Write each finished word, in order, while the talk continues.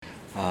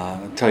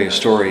I'll tell you a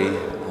story.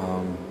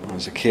 When I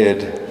was a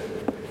kid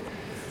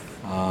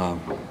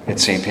at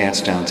St.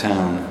 Pat's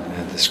downtown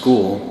at the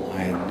school.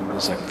 It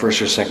was like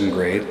first or second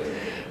grade,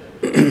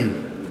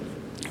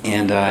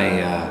 and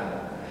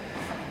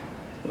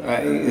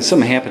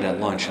something happened at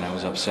lunch, and I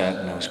was upset,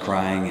 and I was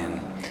crying,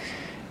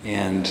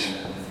 and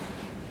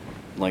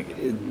like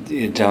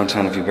in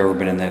downtown, if you've ever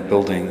been in that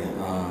building,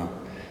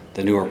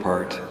 the newer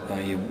part,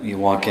 you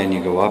walk in,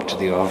 you go up to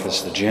the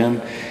office, the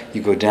gym,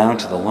 you go down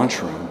to the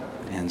lunchroom.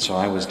 And so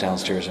I was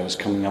downstairs, I was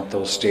coming up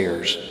those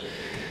stairs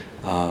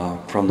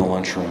from the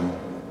lunchroom,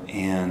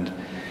 and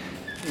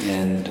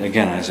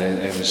again, as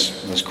I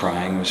was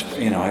crying,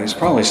 it was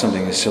probably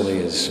something as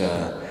silly as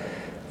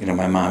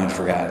my mom had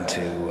forgotten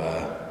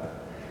to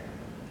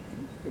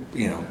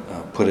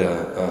put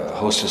a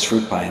Hostess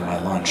fruit pie in my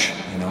lunch,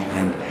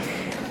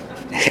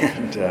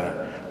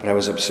 but I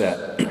was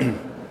upset.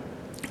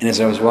 And as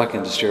I was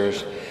walking up the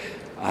stairs,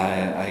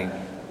 I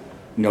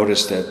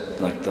noticed that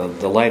like the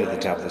light at the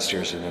top of the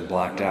stairs had been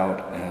blocked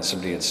out, and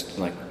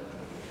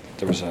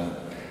there was a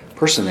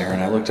person there,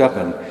 and I looked up,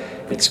 and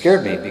it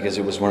scared me because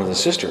it was one of the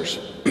sisters.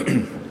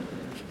 You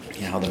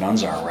know how the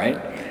nuns are, right?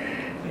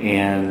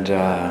 And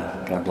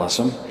God bless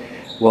them.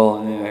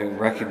 Well, I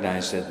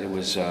recognized that it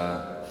was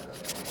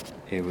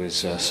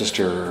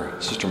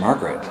Sister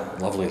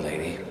Margaret, lovely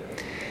lady,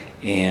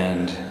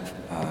 and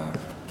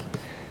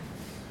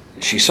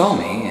she saw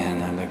me,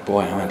 and I'm like,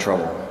 boy, I'm in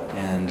trouble.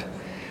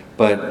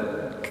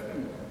 But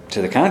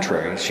to the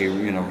contrary, she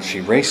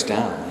raced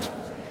down,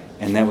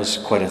 and that was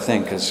quite a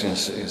thing because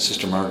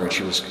Sister Margaret,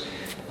 she was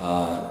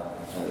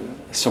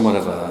somewhat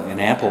of an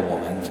apple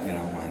woman,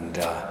 and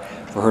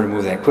for her to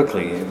move that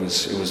quickly, it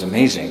was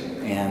amazing.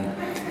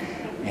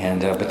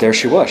 But there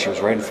she was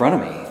right in front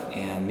of me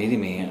and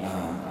meeting me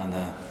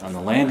on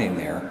the landing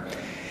there,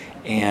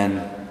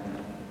 and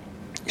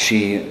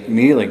she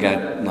immediately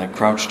got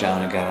crouched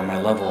down and got on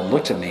my level and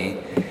looked at me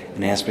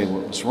and asked me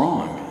what was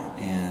wrong.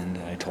 And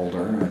I told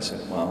her, I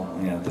said, well,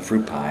 the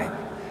fruit pie.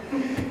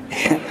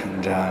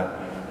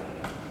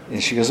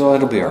 And she goes, oh,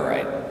 it'll be all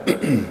right.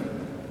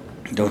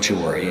 Don't you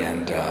worry.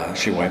 And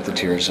she wiped the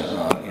tears,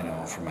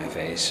 from my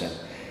face.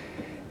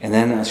 And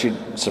then she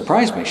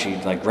surprised me. She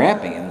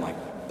grabbed me and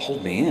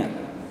pulled me in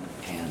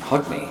and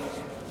hugged me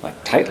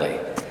tightly,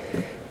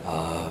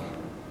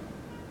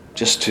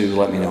 just to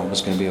let me know it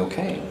was going to be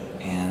okay.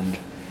 And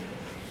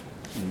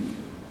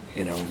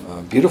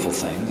a beautiful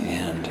thing.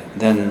 And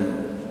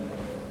then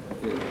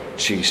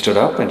she stood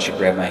up and she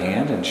grabbed my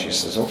hand and she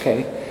says,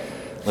 okay,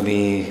 let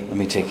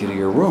me take you to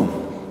your room.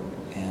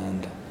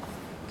 And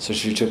so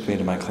she took me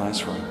to my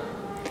classroom.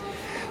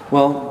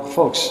 Well,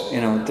 folks,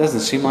 it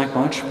doesn't seem like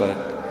much, but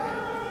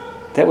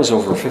that was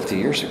over 50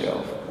 years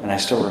ago, and I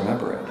still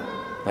remember it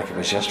like it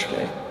was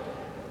yesterday.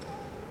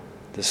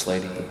 This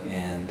lady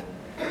and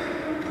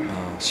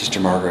Sister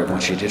Margaret,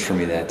 what she did for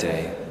me that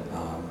day.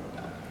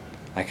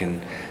 I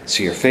can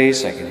see her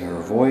face, I can hear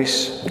her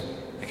voice,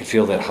 I can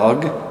feel that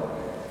hug,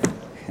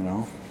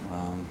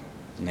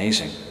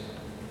 amazing.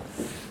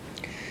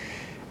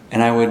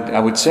 And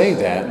I would say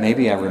that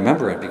maybe I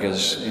remember it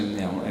because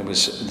it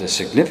was the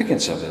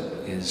significance of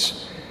it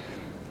is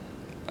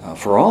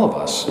for all of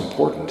us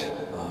important,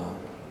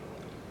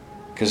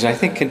 because I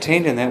think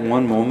contained in that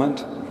one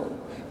moment,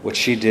 what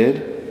she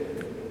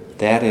did,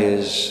 that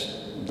is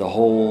the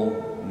whole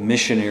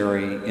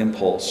missionary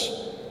impulse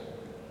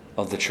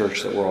of the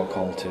church that we're all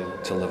called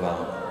to live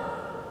out.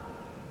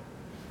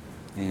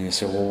 And you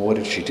say, well, what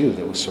did she do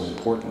that was so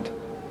important?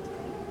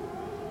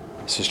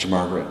 Sister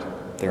Margaret,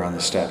 there on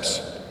the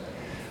steps.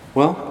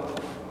 Well,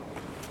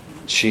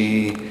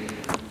 she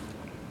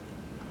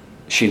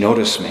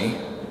noticed me,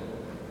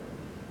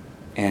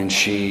 and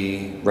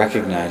she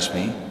recognized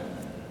me.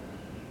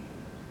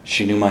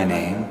 She knew my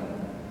name.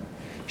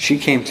 She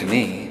came to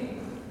me.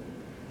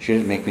 She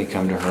didn't make me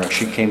come to her.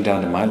 She came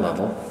down to my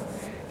level.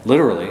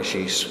 Literally,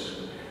 she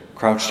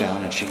crouched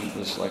down and she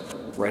was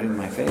right in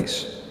my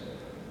face.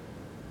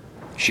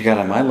 She got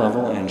on my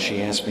level and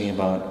she asked me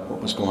about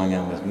what was going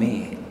on with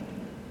me.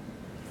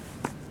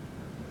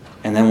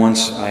 And then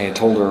once I had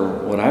told her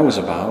what I was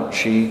about,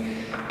 she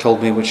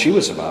told me what she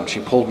was about. She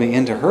pulled me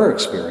into her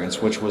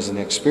experience, which was an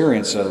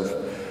experience of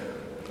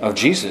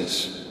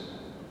Jesus.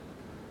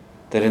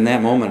 That in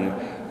that moment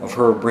of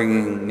her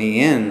bringing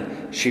me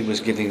in, she was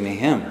giving me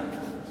him.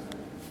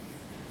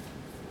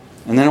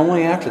 And then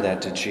only after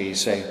that did she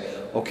say,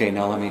 okay,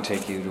 now let me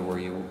take you to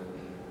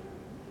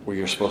where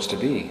you're supposed to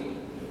be.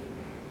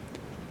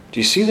 Do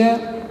you see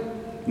that?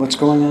 What's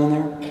going on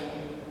there?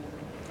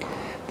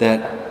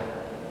 That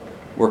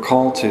we're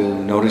called to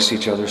notice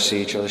each other,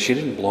 see each other. She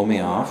didn't blow me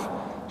off.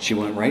 She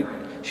went right,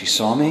 she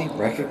saw me,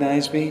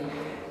 recognized me,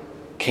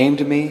 came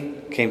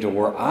to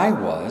where I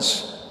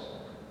was,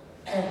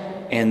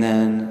 and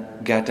then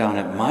got down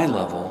at my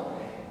level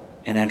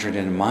and entered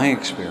into my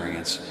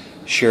experience,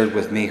 shared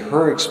with me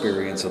her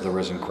experience of the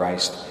risen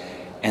Christ,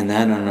 and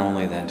then and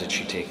only then did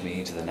she take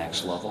me to the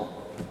next level.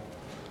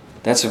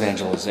 That's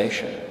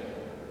evangelization,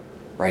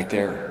 right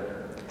there.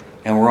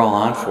 And we're all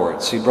on for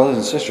it. See, brothers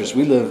and sisters,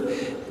 we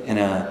live in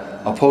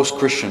a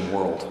post-Christian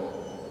world.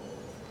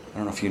 I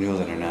don't know if you knew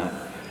that or not,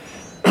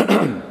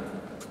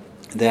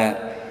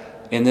 that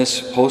in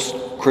this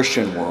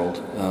post-Christian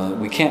world,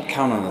 we can't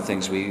count on the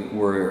things we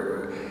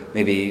were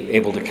maybe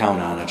able to count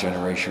on a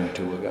generation or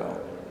two ago.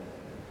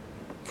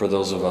 For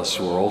those of us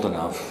who are old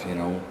enough,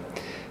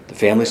 the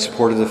family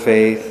supported the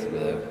faith,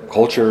 the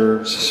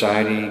culture,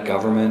 society,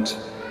 government,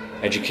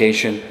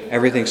 education,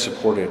 everything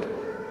supported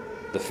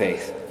the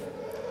faith.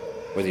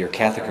 Whether you're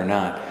Catholic or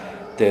not,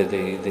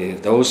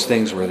 those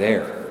things were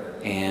there.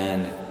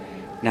 And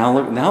now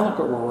look at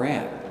where we're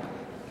at.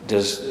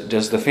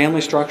 Does the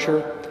family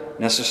structure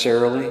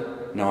necessarily,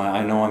 no,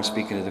 I know I'm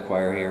speaking to the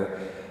choir here,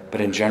 but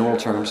in general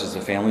terms, does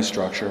the family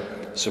structure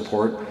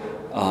support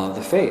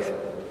the faith?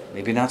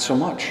 Maybe not so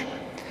much.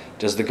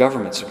 Does the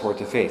government support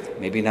the faith?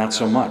 Maybe not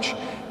so much.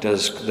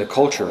 Does the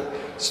culture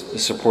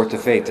support the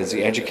faith? Does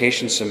the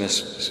education system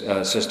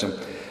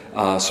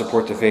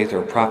support the faith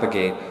or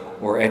propagate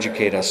or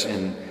educate us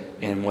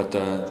in what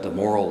the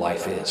moral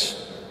life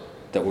is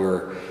that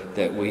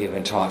we have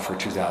been taught for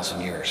 2,000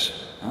 years?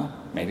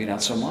 Maybe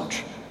not so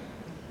much.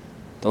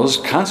 Those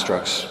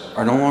constructs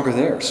are no longer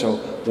there. So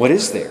what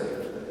is there?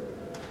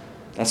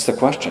 That's the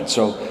question.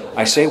 So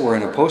I say we're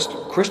in a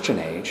post-Christian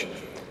age.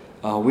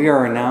 We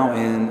are now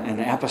in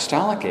an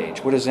apostolic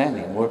age. What does that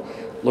mean? Well,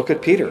 look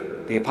at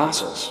Peter, the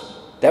apostles.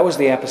 That was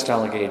the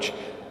apostolic age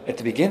at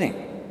the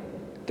beginning.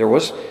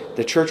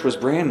 The church was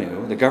brand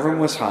new. The government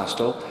was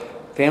hostile.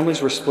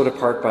 Families were split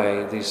apart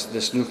by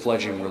this new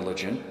fledgling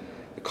religion.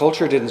 The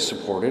culture didn't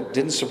support it,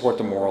 didn't support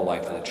the moral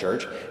life of the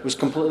church. It was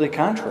completely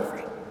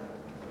contrary.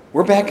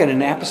 We're back in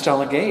an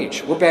apostolic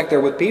age. We're back there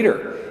with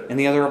Peter and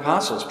the other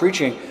apostles,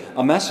 preaching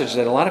a message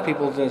that a lot of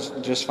people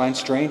just find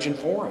strange and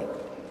foreign.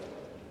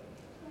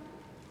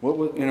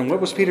 What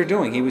was Peter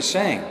doing? He was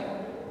saying,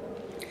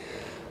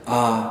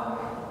 I'm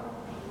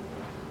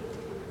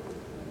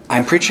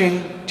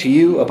preaching to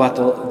you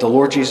about the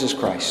Lord Jesus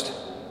Christ.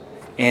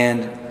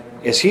 And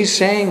as he's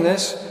saying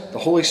this, the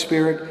Holy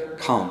Spirit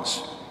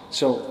comes.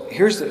 So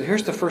here's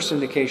the first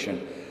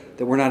indication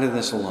that we're not in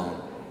this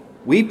alone.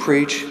 We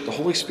preach, the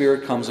Holy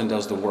Spirit comes and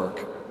does the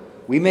work.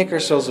 We make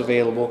ourselves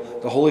available,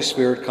 the Holy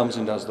Spirit comes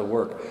and does the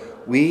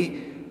work.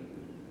 We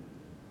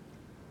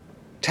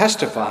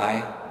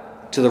testify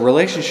to the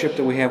relationship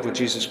that we have with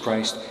Jesus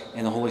Christ,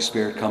 and the Holy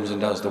Spirit comes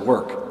and does the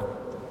work.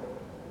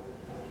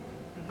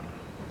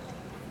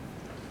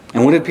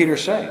 And what did Peter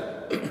say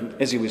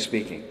as he was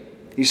speaking?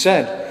 He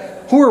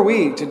said, who are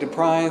we to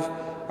deprive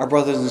our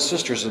brothers and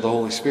sisters of the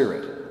Holy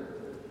Spirit?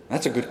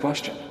 That's a good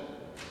question.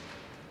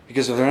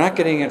 Because if they're not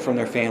getting it from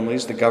their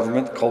families, the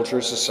government, the culture,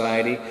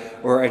 society,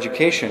 or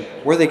education,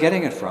 where are they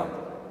getting it from?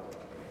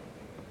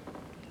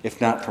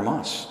 If not from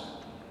us.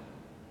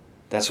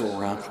 That's what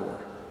we're on for.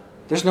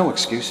 There's no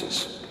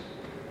excuses.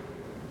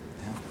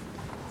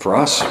 For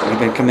us, we've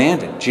been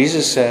commanded.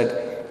 Jesus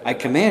said, I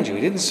command you.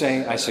 He didn't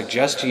say, I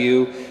suggest to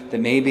you that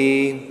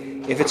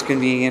maybe if it's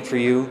convenient for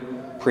you,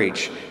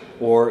 preach.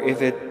 Or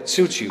if it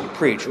suits you,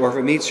 preach. Or if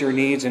it meets your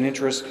needs and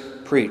interests,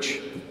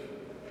 preach.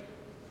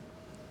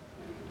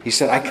 He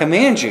said, I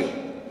command you.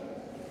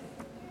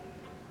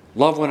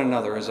 Love one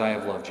another as I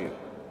have loved you.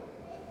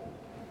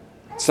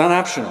 It's not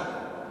optional.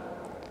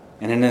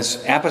 And in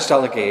this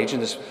apostolic age, in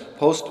this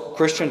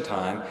post-Christian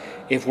time,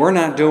 if we're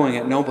not doing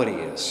it, nobody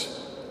is.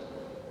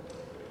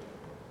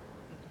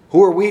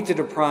 Who are we to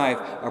deprive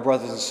our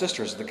brothers and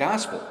sisters of the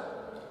gospel?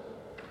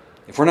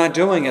 If we're not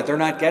doing it, they're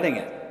not getting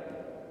it.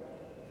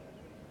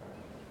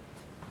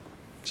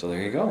 So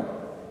there you go.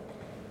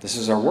 This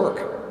is our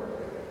work.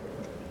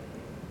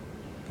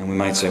 And we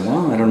might say,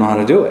 well, I don't know how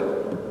to do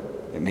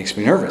it. It makes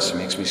me nervous. It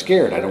makes me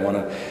scared. I don't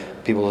want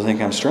people to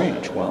think I'm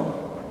strange.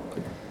 Well,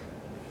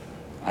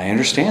 I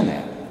understand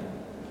that.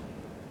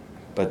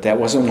 But that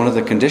wasn't one of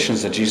the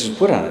conditions that Jesus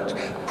put on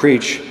it.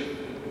 Preach,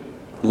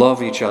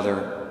 love each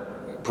other,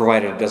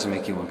 provided it doesn't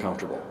make you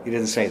uncomfortable. He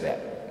didn't say that.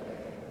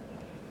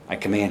 I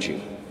command you.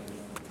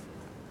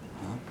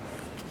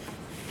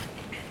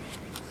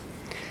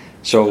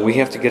 So we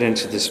have to get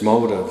into this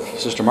mode of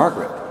Sister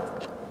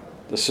Margaret,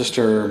 the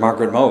Sister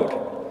Margaret mode.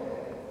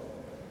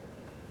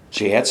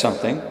 She had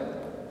something,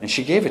 and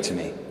she gave it to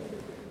me.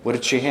 What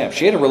did she have?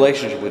 She had a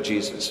relationship with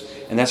Jesus,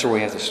 and that's where we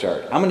have to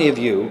start. How many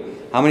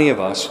of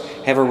us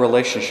have a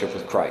relationship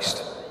with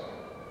Christ?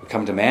 We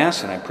come to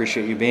Mass, and I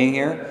appreciate you being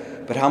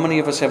here, but how many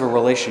of us have a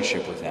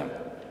relationship with Him?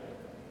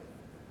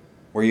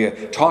 Where you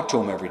talk to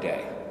Him every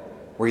day,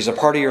 where He's a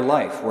part of your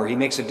life, where He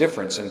makes a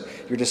difference in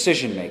your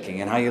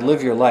decision-making and how you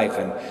live your life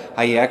and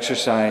how you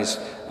exercise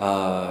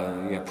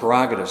your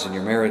prerogatives in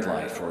your married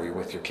life or you're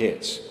with your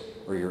kids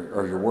or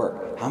your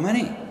work. How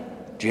many?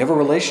 Do you have a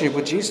relationship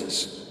with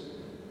Jesus?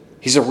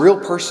 He's a real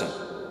person,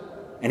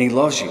 and He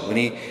loves you,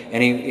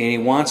 and he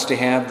wants to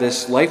have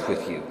this life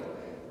with you.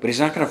 But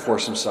He's not going to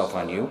force Himself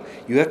on you.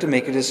 You have to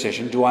make a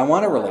decision, do I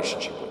want a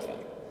relationship with Him?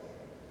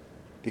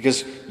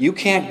 Because you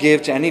can't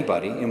give to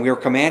anybody, and we are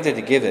commanded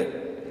to give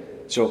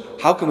it. So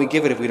how can we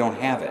give it if we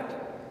don't have it?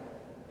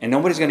 And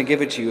nobody's going to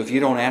give it to you if you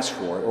don't ask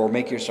for it or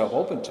make yourself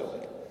open to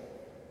it.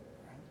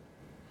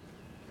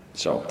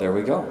 So there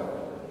we go.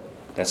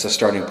 That's the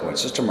starting point.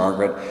 Sister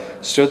Margaret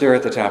stood there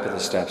at the top of the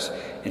steps,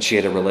 and she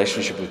had a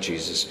relationship with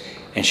Jesus,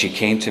 and she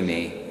came to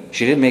me.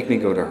 She didn't make me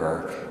go to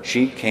her.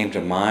 She came to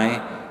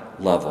my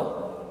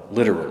level,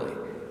 literally.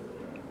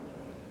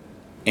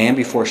 And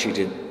before she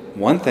did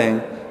one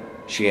thing,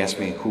 she asked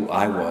me who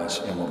I was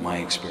and what my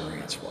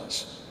experience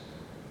was.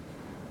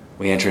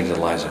 We enter into the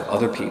lives of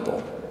other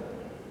people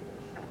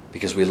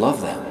because we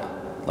love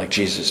them like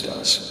Jesus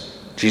does.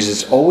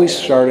 Jesus always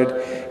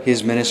started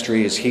his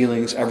ministry, his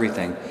healings,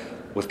 everything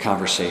with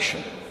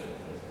conversation.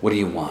 What do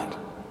you want?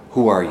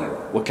 Who are you?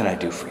 What can I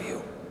do for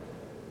you?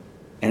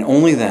 And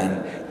only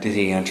then did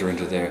he enter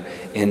into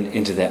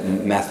that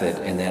method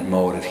and that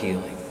mode of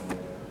healing.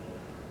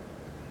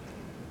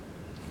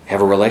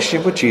 Have a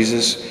relationship with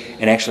Jesus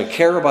and actually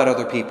care about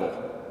other people.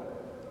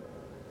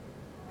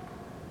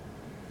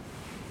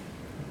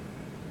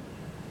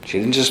 She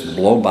didn't just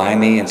blow by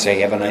me and say,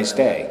 have a nice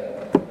day.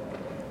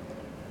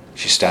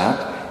 She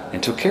stopped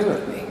and took care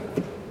of me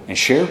and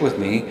shared with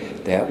me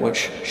that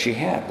which she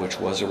had, which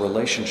was a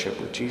relationship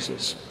with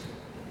Jesus.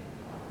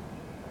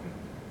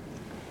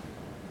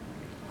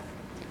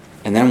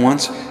 And then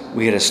once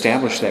we had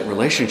established that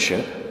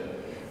relationship,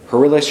 her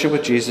relationship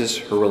with Jesus,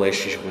 her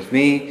relationship with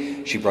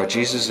me, she brought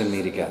Jesus and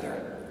me together.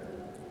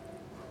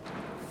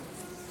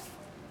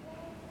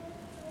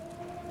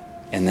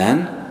 And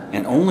then,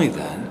 and only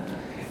then,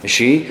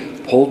 she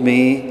pulled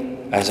me,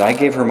 as I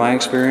gave her my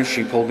experience,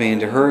 she pulled me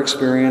into her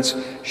experience,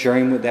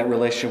 sharing that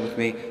relationship with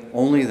me.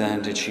 Only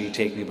then did she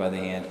take me by the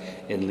hand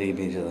and lead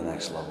me to the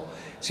next level.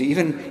 See,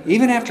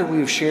 even after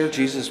we've shared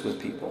Jesus with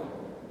people,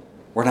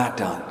 we're not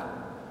done.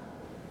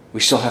 We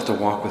still have to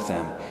walk with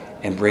them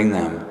and bring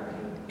them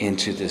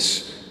into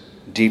this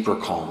deeper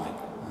calling.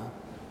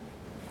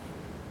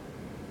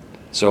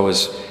 So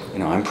as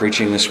I'm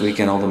preaching this week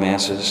in all the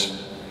masses,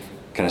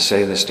 going to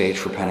set the stage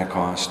for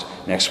Pentecost.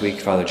 Next week,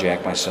 Father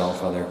Jack, myself,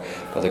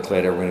 Father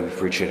Clayton, we're going to be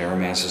preaching our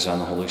masses on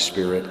the Holy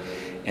Spirit,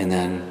 and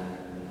then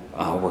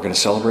we're going to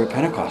celebrate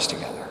Pentecost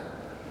together.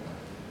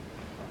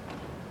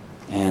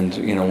 And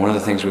one of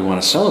the things we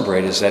want to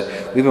celebrate is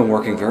that we've been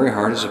working very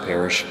hard as a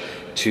parish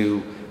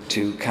to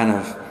kind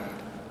of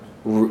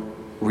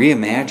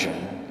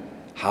reimagine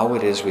how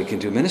it is we can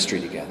do ministry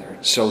together,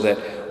 so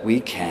that we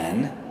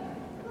can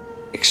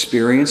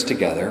experience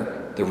together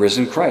the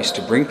risen Christ,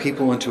 to bring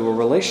people into a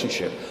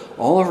relationship.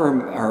 All of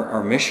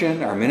our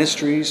mission, our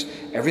ministries,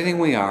 everything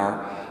we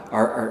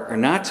are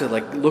not to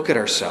look at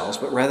ourselves,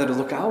 but rather to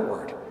look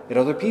outward at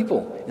other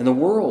people in the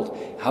world.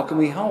 How can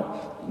we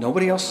help?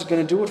 Nobody else is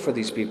going to do it for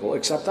these people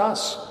except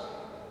us.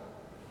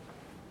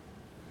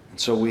 And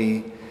so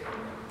we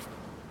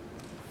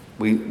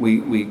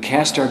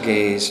cast our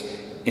gaze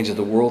into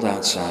the world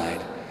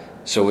outside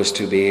so as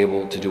to be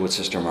able to do what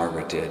Sister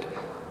Margaret did.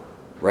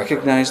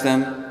 Recognize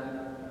them,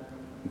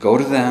 go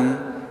to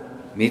them,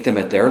 meet them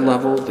at their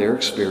level, their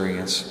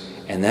experience,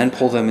 and then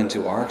pull them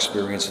into our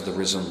experience of the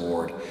risen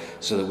Lord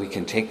so that we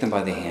can take them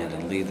by the hand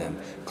and lead them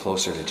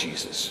closer to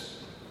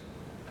Jesus.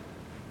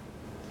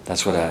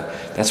 That's what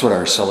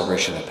our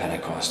celebration of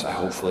Pentecost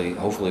hopefully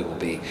will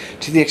be.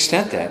 To the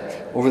extent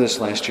that over this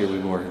last year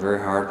we've been working very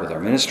hard with our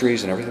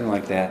ministries and everything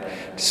like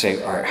that to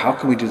say, all right, how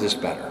can we do this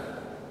better?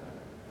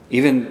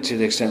 Even to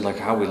the extent like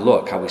how we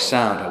look, how we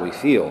sound, how we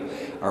feel.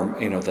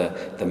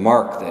 The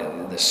mark,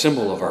 the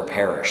symbol of our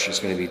parish is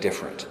going to be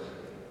different.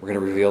 We're going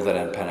to reveal that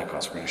on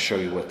Pentecost. We're going to show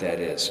you what that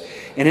is.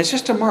 And it's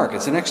just a mark.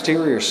 It's an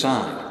exterior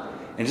sign.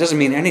 And it doesn't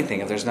mean anything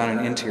if there's not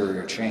an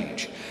interior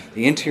change.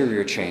 The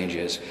interior change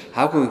is,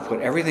 how can we put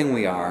everything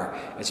we are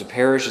as a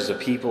parish, as a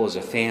people, as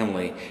a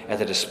family, at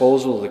the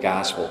disposal of the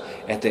gospel,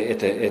 at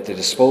the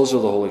disposal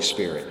of the Holy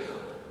Spirit?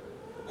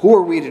 Who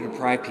are we to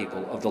deprive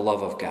people of the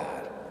love of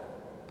God?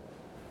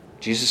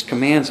 Jesus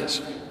commands us.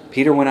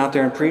 Peter went out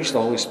there and preached.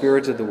 The Holy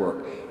Spirit did the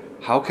work.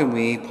 How can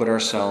we put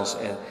ourselves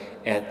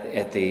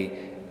at the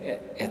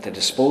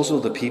disposal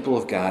of the people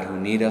of God who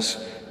need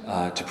us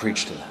to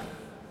preach to them?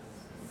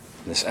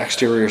 This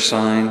exterior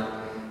sign,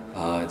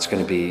 it's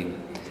going to be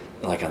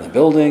like on the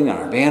building, on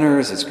our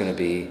banners. It's going to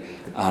be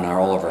on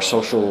all of our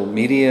social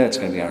media. It's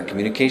going to be on our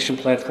communication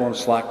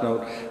platforms,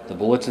 Slacknote. The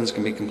bulletins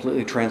can be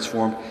completely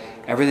transformed.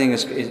 Everything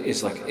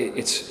is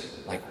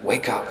like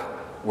wake up.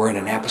 We're in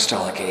an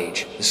apostolic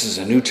age. This is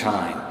a new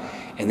time.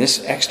 And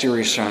this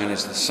exterior sign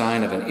is the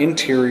sign of an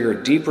interior,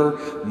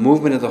 deeper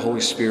movement of the Holy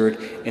Spirit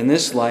in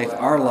this life,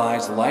 our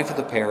lives, the life of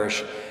the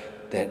parish,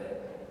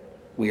 that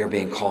we are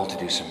being called to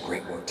do some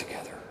great work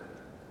together.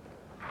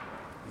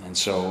 And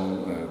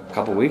so a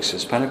couple weeks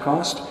is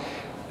Pentecost.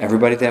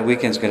 Everybody that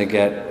weekend is going to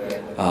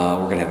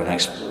we're going to have a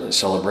nice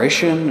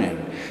celebration,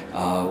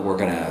 and we're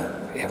going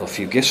to have a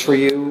few gifts for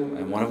you.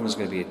 And one of them is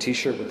going to be a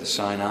T-shirt with the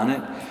sign on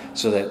it,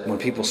 so that when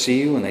people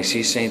see you and they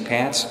see St.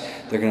 Pat's,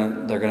 they're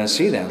going to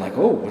see that like,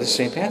 oh, what is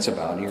St. Pat's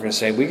about? And you're going to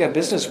say, we got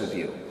business with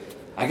you.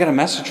 I got a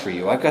message for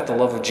you. I've got the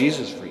love of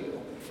Jesus for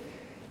you.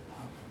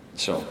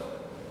 So,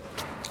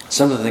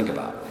 something to think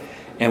about.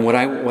 And what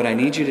I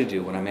need you to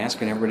do, what I'm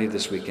asking everybody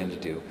this weekend to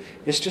do,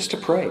 is just to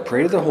pray.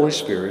 Pray to the Holy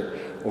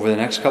Spirit over the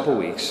next couple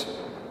weeks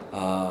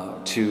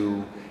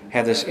to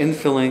have this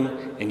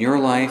infilling in your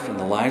life and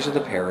the lives of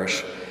the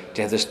parish,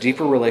 to have this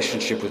deeper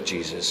relationship with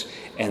Jesus,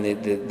 and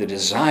the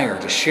desire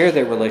to share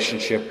that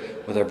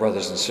relationship with our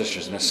brothers and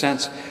sisters. In a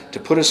sense, to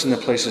put us in the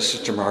place of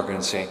Sister Margaret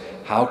and say,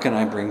 how can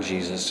I bring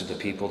Jesus to the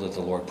people that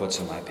the Lord puts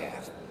in my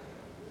path?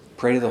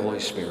 Pray to the Holy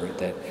Spirit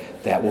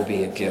that will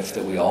be a gift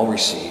that we all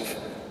receive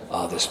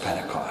this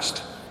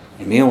Pentecost.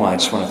 And meanwhile, I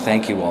just want to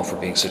thank you all for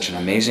being such an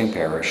amazing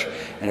parish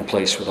and a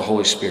place where the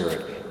Holy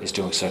Spirit is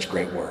doing such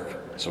great work.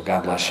 So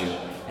God bless you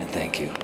and thank you.